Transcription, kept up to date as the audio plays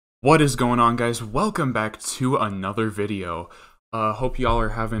What is going on, guys? Welcome back to another video. Hope y'all are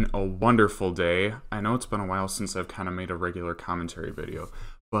having a wonderful day. I know it's been a while since I've kind of made a regular commentary video,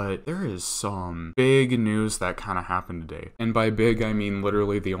 but there is some big news that kind of happened today. And by big, I mean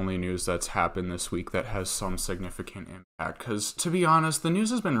literally the only news that's happened this week that has some significant impact. Because to be honest, the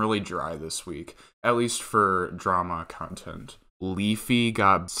news has been really dry this week, at least for drama content. Leafy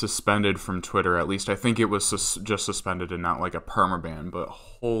got suspended from Twitter. At least I think it was just suspended and not like a permaban, but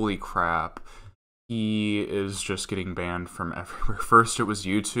holy crap. He is just getting banned from everywhere. First it was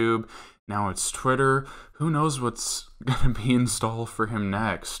YouTube, now it's Twitter. Who knows what's gonna be in stall for him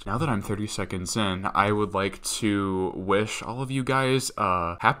next? Now that I'm 30 seconds in, I would like to wish all of you guys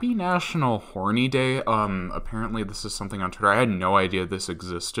a happy National Horny Day. Apparently this is something on Twitter. I had no idea this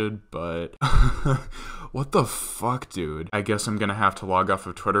existed, but what the fuck, dude? I guess I'm gonna have to log off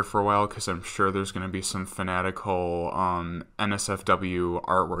of Twitter for a while because I'm sure there's gonna be some fanatical NSFW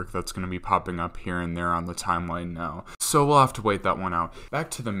artwork that's gonna be popping up here and there on the timeline now. So we'll have to wait that one out. Back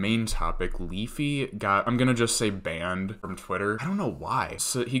to the main topic, Leafy got, I'm gonna just say banned from Twitter. I don't know why.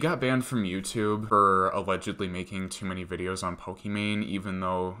 So he got banned from YouTube for allegedly making too many videos on Pokimane, even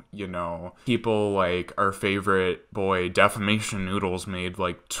though, you know, people like our favorite boy Defamation Noodles made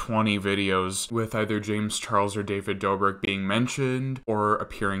like 20 videos with either James Charles or David Dobrik being mentioned or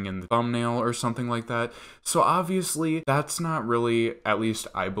appearing in the thumbnail or something like that. So obviously that's not really, at least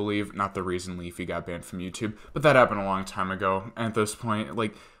I believe, not the reason Leafy got banned from YouTube, but that happened a long time ago. At this point,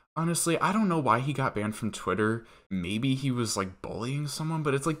 like, honestly, I don't know why he got banned from Twitter. Maybe he was like bullying someone,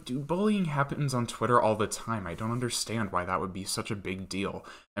 but it's like, dude, bullying happens on Twitter all the time. I don't understand why that would be such a big deal.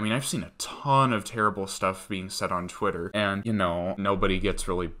 I mean, I've seen a ton of terrible stuff being said on Twitter, and, you know, nobody gets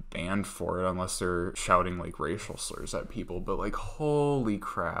really banned for it unless they're shouting like racial slurs at people, but like, holy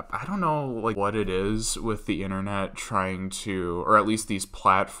crap. I don't know like what it is with the internet trying to, or at least these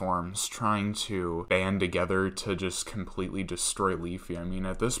platforms trying to band together to just completely destroy Leafy. I mean,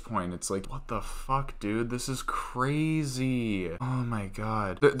 at this point, it's like, what the fuck, dude? This is crazy. Oh my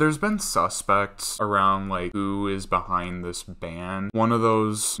god. There's been suspects around like who is behind this ban. One of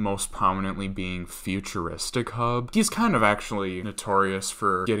those most prominently being Futuristic Hub. He's kind of actually notorious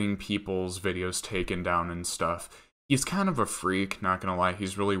for getting people's videos taken down and stuff. He's kind of a freak, not gonna lie.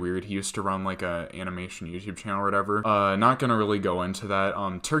 He's really weird. He used to run like a animation YouTube channel or whatever. Not gonna really go into that.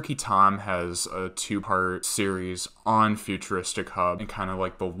 Turkey Tom has a 2-part series on Futuristic Hub and kind of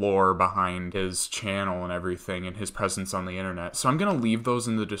like the lore behind his channel and everything and his presence on the internet. So I'm gonna leave those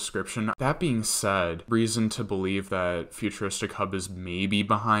in the description. That being said, reason to believe that Futuristic Hub is maybe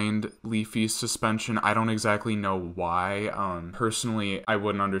behind Leafy's suspension. I don't exactly know why. Personally, I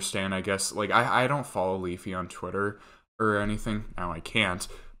wouldn't understand, I guess. Like, I don't follow Leafy on Twitter or anything. Now I can't,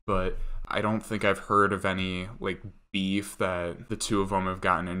 but I don't think I've heard of any like beef that the two of them have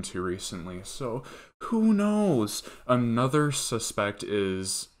gotten into recently. So who knows? Another suspect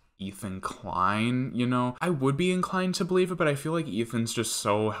is Ethan Klein. You know, I would be inclined to believe it, but I feel like Ethan's just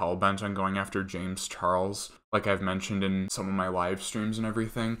so hell-bent on going after James Charles, like I've mentioned in some of my live streams and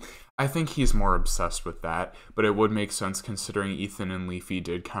everything. I think he's more obsessed with that, but it would make sense considering Ethan and Leafy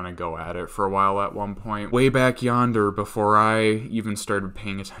did kind of go at it for a while at one point. Way back yonder, before I even started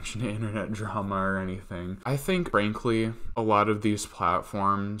paying attention to internet drama or anything. I think, frankly, a lot of these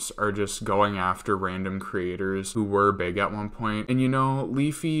platforms are just going after random creators who were big at one point. And you know,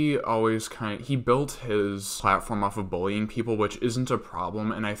 Leafy always he built his platform off of bullying people, which isn't a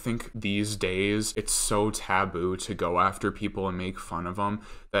problem, and I think these days it's so taboo to go after people and make fun of them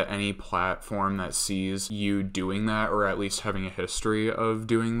that any platform that sees you doing that, or at least having a history of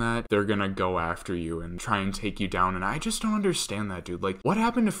doing that, they're gonna go after you and try and take you down. And I just don't understand that, dude. Like, what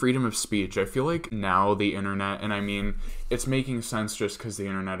happened to freedom of speech? I feel like now the internet, and I mean, it's making sense just because the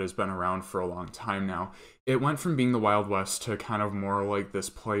internet has been around for a long time now. It went from being the Wild West to kind of more like this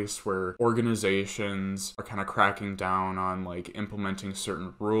place where organizations are kind of cracking down on like implementing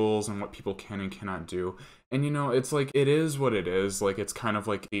certain rules and what people can and cannot do. And you know, it's like, it is what it is. Like, it's kind of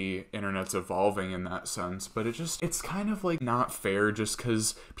like the internet's evolving in that sense, but it's kind of like not fair just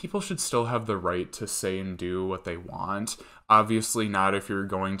because people should still have the right to say and do what they want. Obviously not if you're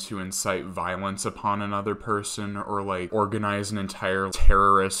going to incite violence upon another person or like organize an entire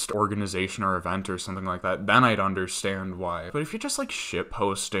terrorist organization or event or something like that, then I'd understand why. But if you're just like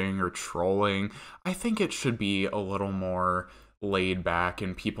shitposting or trolling, I think it should be a little more laid back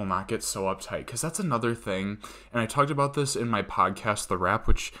and people not get so uptight, because that's another thing. And I talked about this in my podcast The Wrap,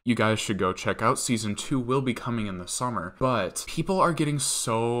 which you guys should go check out. Season 2 will be coming in the summer, but people are getting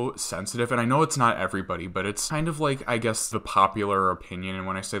so sensitive, and I know it's not everybody, but it's kind of like, I guess, the popular opinion. And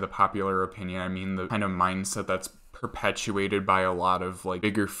when I say the popular opinion, I mean the kind of mindset that's perpetuated by a lot of like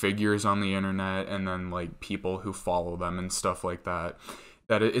bigger figures on the internet and then like people who follow them and stuff like that.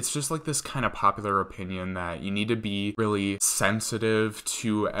 That it's just like this kind of popular opinion that you need to be really sensitive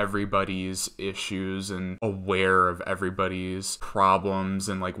to everybody's issues and aware of everybody's problems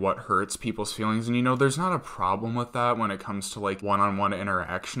and like what hurts people's feelings. And you know, there's not a problem with that when it comes to like one-on-one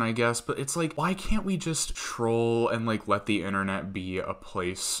interaction, I guess, but it's like, why can't we just troll and like let the internet be a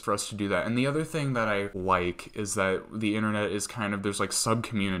place for us to do that? And the other thing that I like is that the internet is kind of, there's like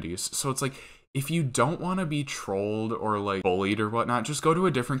sub-communities. So it's like, if you don't want to be trolled or like bullied or whatnot, just go to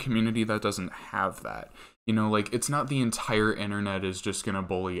a different community that doesn't have that. You know, like it's not the entire internet is just gonna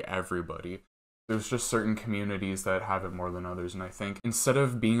bully everybody. There's just certain communities that have it more than others. And I think instead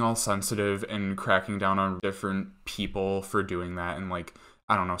of being all sensitive and cracking down on different people for doing that and like,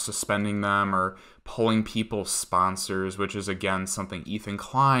 I don't know, suspending them or pulling people's sponsors, which is again something Ethan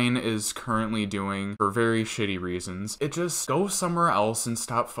Klein is currently doing for very shitty reasons. It just go somewhere else and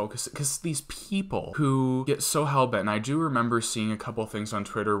stop focusing, because these people who get so hell-bent, and I do remember seeing a couple things on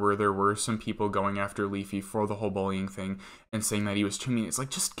Twitter where there were some people going after Leafy for the whole bullying thing and saying that he was too mean. It's like,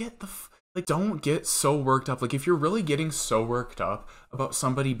 just get the like, don't get so worked up. Like, if you're really getting so worked up about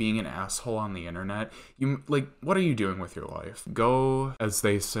somebody being an asshole on the internet, you, like, what are you doing with your life? Go, as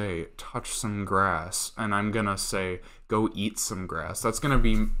they say, touch some grass. And I'm gonna say, go eat some grass. That's gonna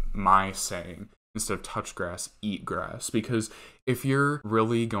be my saying. Instead of touch grass, eat grass. Because if you're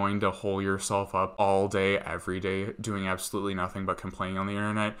really going to hole yourself up all day, every day, doing absolutely nothing but complaining on the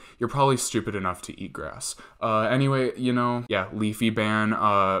internet, you're probably stupid enough to eat grass. Anyway, you know, yeah, Leafy ban,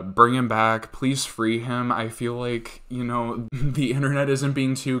 bring him back, please free him. I feel like, you know, the internet isn't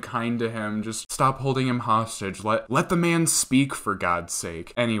being too kind to him. Just stop holding him hostage. Let the man speak, for God's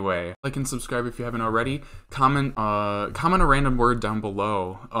sake. Anyway, like and subscribe if you haven't already. Comment a random word down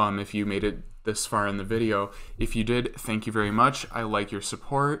below, if you made it this far in the video. If you did, thank you very much. I like your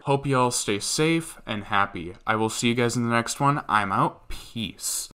support. Hope you all stay safe and happy. I will see you guys in the next one. I'm out. Peace.